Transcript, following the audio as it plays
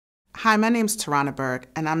Hi, my name's Tarana Burke,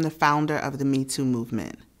 and I'm the founder of the Me Too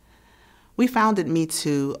movement. We founded Me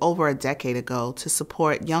Too over a decade ago to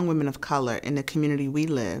support young women of color in the community we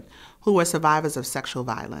live who were survivors of sexual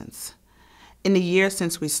violence. In the years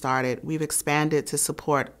since we started, we've expanded to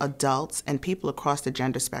support adults and people across the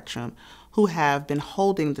gender spectrum who have been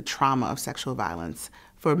holding the trauma of sexual violence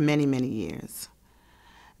for many, many years.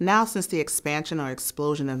 Now, since the expansion or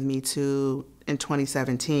explosion of Me Too in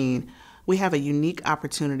 2017, we have a unique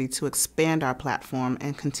opportunity to expand our platform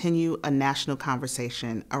and continue a national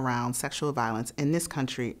conversation around sexual violence in this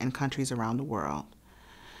country and countries around the world.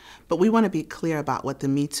 But we want to be clear about what the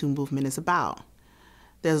Me Too movement is about.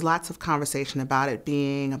 There's lots of conversation about it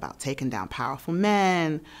being about taking down powerful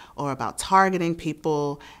men or about targeting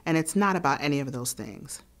people, and it's not about any of those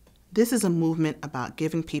things. This is a movement about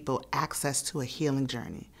giving people access to a healing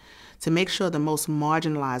journey, to make sure the most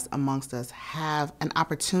marginalized amongst us have an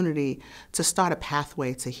opportunity to start a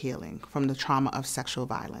pathway to healing from the trauma of sexual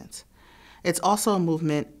violence. It's also a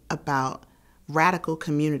movement about radical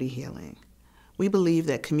community healing. We believe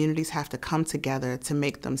that communities have to come together to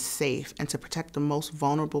make them safe and to protect the most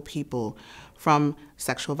vulnerable people from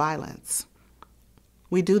sexual violence.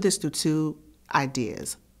 We do this through two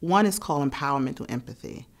ideas. One is called empowerment through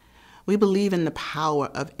empathy. We believe in the power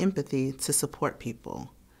of empathy to support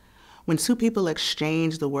people. When two people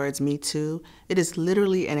exchange the words Me Too, it is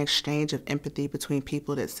literally an exchange of empathy between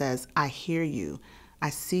people that says, I hear you, I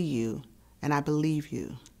see you, and I believe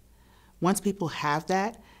you. Once people have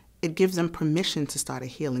that, it gives them permission to start a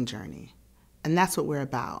healing journey. And that's what we're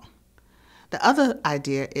about. The other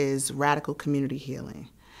idea is radical community healing.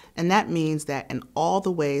 And that means that in all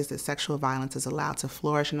the ways that sexual violence is allowed to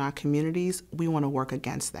flourish in our communities, we want to work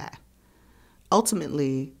against that.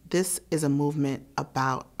 Ultimately, this is a movement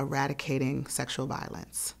about eradicating sexual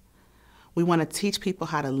violence. We want to teach people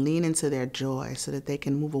how to lean into their joy so that they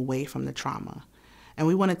can move away from the trauma. And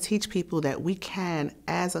we want to teach people that we can,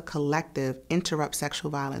 as a collective, interrupt sexual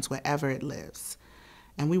violence wherever it lives.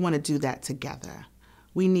 And we want to do that together.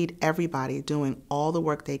 We need everybody doing all the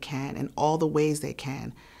work they can in all the ways they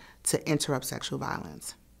can to interrupt sexual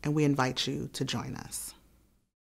violence. And we invite you to join us.